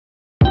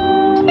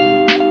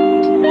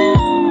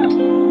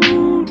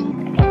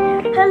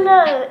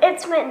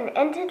it's Mitten,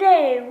 and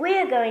today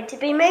we're going to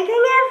be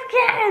making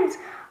Afghans!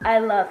 I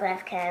love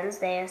Afghans,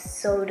 they are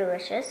so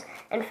delicious.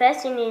 And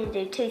first you need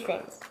to do two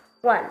things.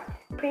 1.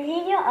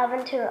 Preheat your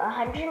oven to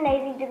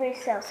 180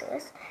 degrees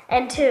Celsius.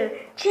 And 2.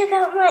 Check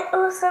out my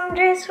awesome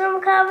dress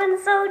from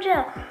Carbon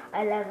Soldier.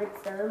 I love it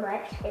so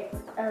much, it's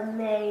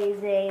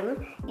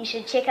amazing. You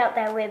should check out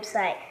their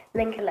website,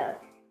 link below.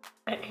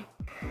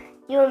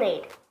 You'll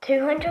need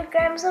 200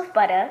 grams of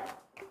butter,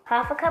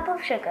 half a cup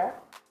of sugar,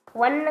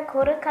 1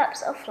 1/4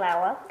 cups of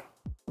flour,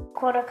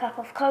 1/4 cup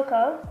of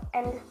cocoa,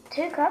 and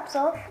 2 cups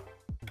of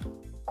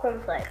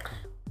cornflakes.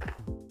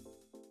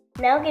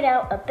 Now get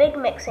out a big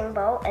mixing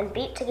bowl and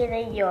beat together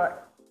your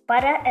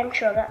butter and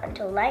sugar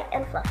until light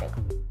and fluffy.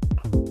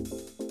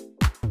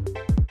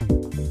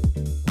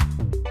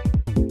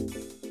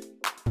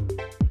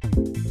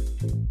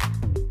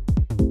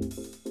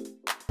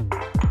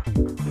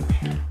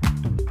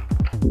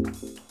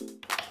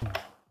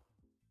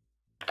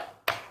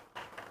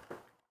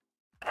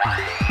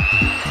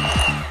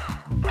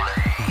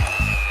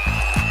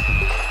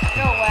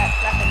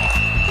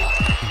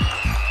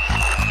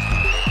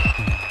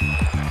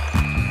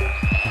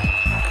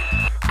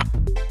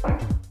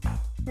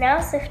 Now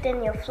sift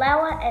in your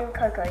flour and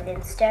cocoa,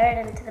 then stir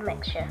it into the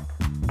mixture.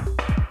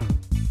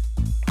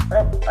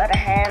 Oh, butter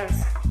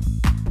hands.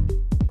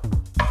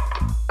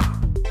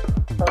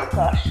 Oh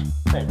gosh,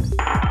 oops.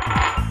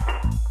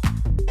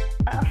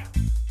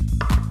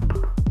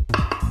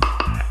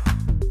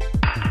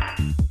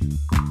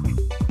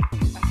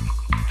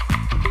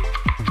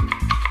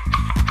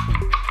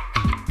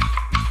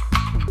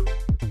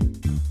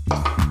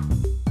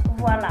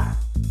 Voila.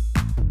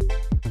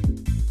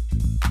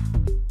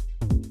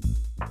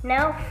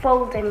 Now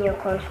fold in your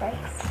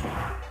cornflakes.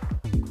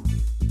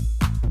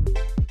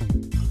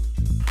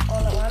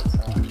 All at once.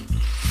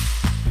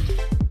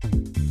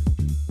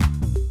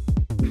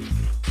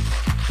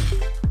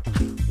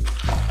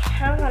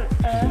 How on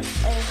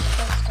earth are you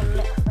supposed to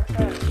mix this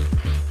in?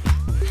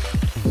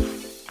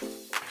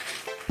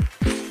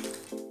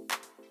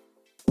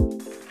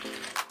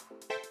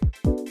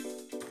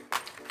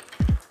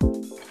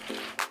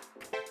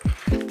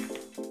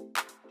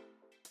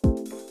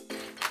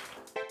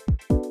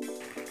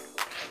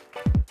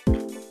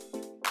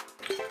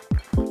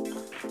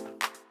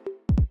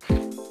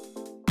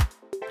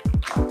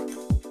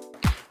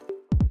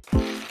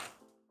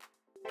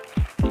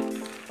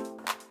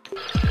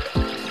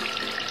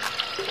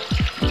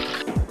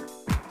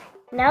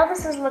 Now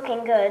this is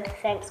looking good,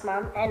 thanks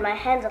Mom, and my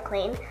hands are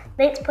clean.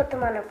 Let's put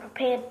them on a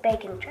prepared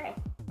baking tray.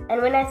 And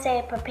when I say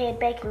a prepared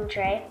baking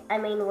tray, I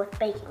mean with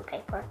baking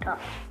paper on top.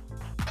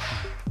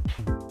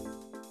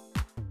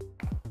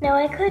 Now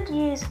I could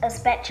use a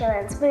spatula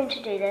and spoon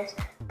to do this,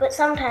 but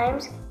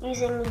sometimes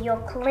using your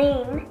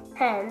clean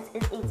hands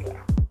is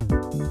easier.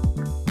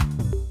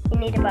 You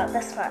need about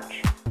this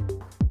much.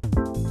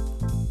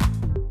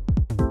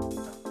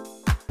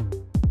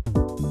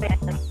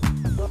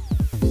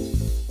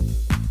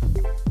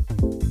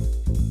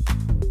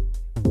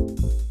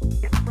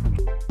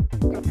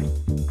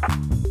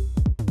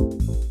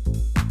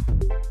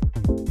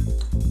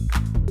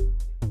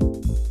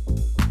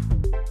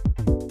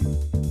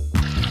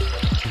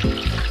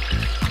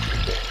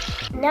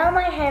 Now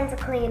my hands are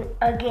clean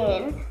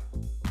again.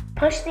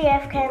 Push the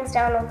Afghans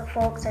down with a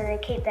fork so they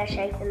keep their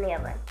shape in the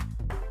oven.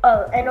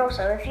 Oh, and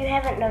also, if you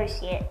haven't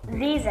noticed yet,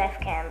 these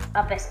Afghans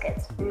are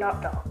biscuits,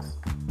 not dogs.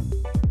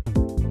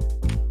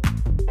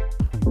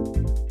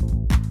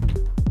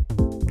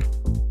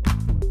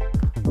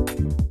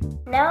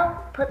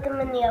 Now put them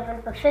in the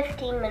oven for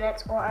 15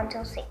 minutes or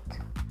until set.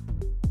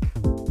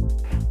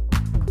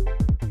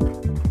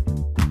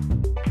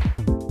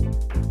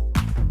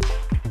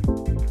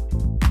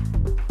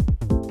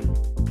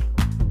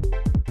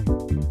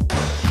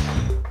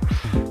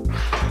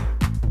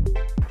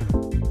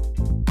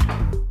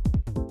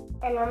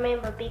 And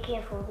remember, be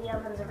careful, the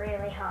ovens are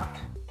really hot.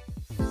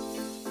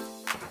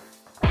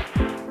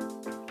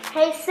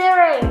 Hey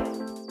Siri!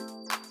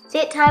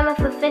 Set timer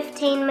for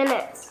 15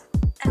 minutes.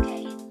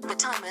 Okay, the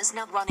timer's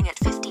now running at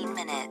 15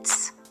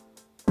 minutes.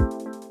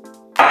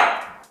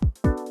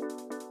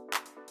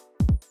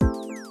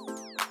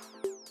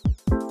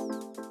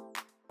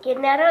 Get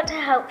Nana to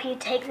help you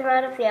take them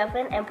out of the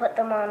oven and put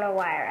them on a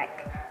wire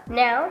rack.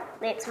 Now,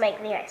 let's make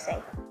the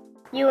icing.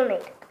 You will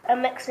need a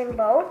mixing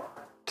bowl,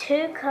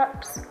 2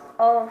 cups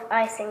of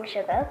icing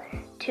sugar,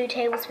 2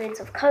 tablespoons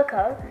of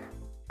cocoa,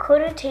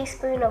 1/4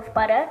 teaspoon of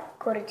butter,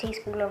 1/4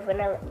 teaspoon of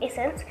vanilla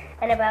essence,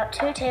 and about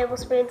 2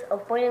 tablespoons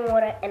of boiling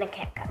water in a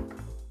cat cup.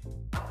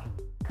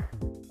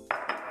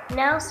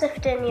 Now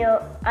sift in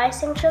your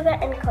icing sugar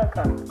and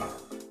cocoa.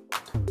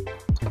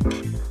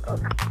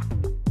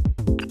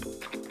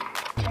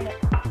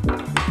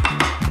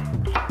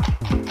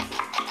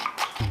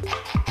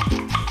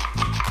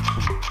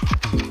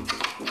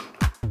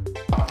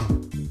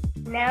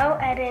 Now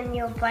add in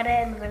your butter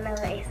and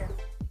vanilla essence.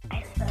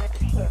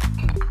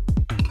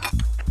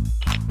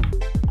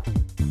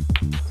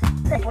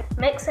 So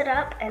mix it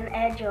up and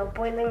add your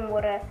boiling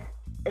water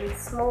in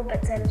small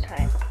bits at a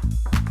time.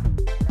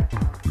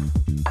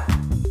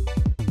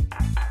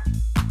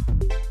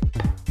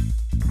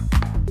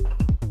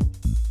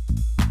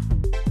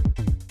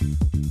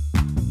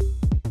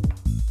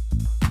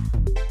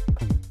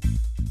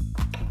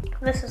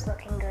 This is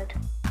looking good.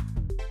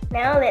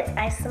 Now let's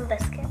ice some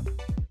biscuit.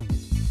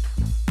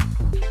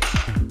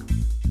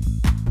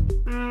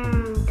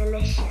 Mmm,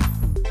 delicious.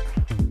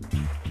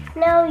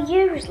 Now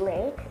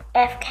usually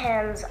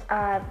Afghans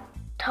are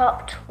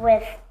topped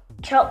with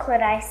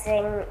chocolate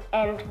icing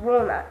and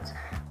walnuts,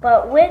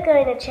 but we're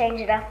going to change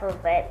it up a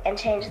bit and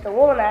change the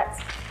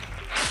walnuts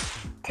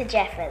to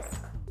Jeffers.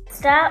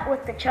 Start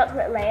with the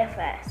chocolate layer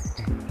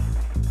first.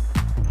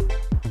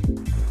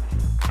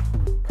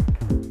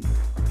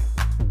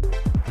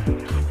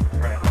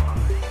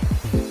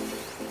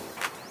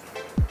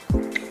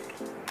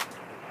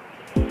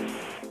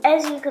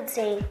 As you could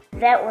see,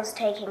 that was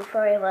taking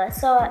forever,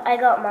 so I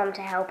got Mom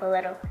to help a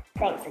little.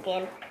 Thanks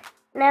again.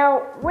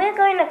 Now, we're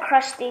going to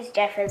crush these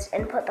Jeffers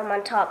and put them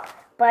on top,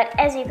 but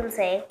as you can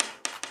see,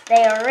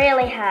 they are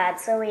really hard,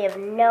 so we have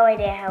no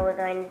idea how we're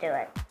going to do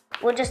it.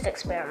 We'll just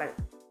experiment.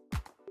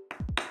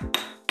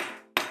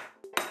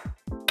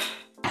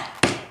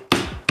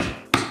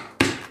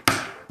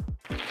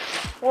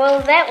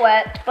 Well, that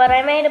worked, but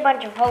I made a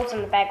bunch of holes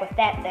in the bag with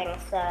that thing,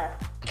 so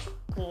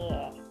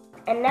yeah.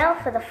 And now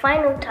for the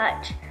final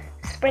touch,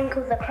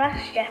 sprinkle the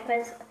crushed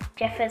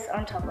Jeffers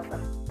on top of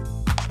them.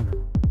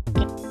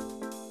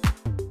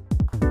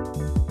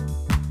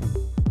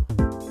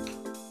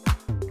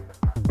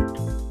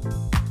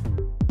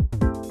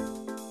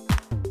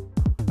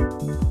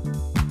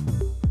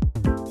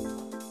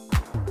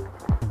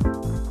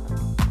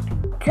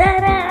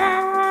 Ta-da!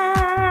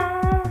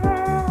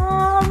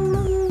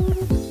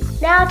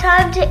 Now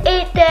time to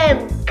eat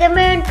them! Come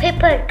on,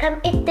 Pepper, come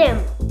eat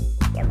them!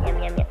 Yum,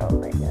 yum, yum, yum. Oh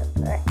my God.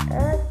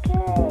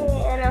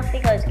 Okay, and off he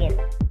goes again.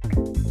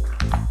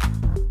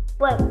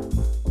 Wait,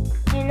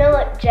 do you know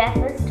what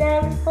Jaffa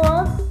stands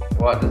for?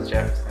 What does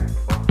Jeff stand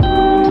for?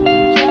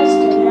 Just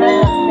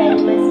another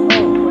famous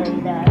old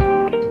window.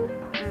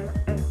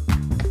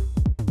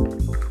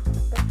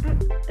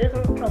 It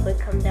can probably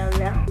come down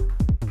now.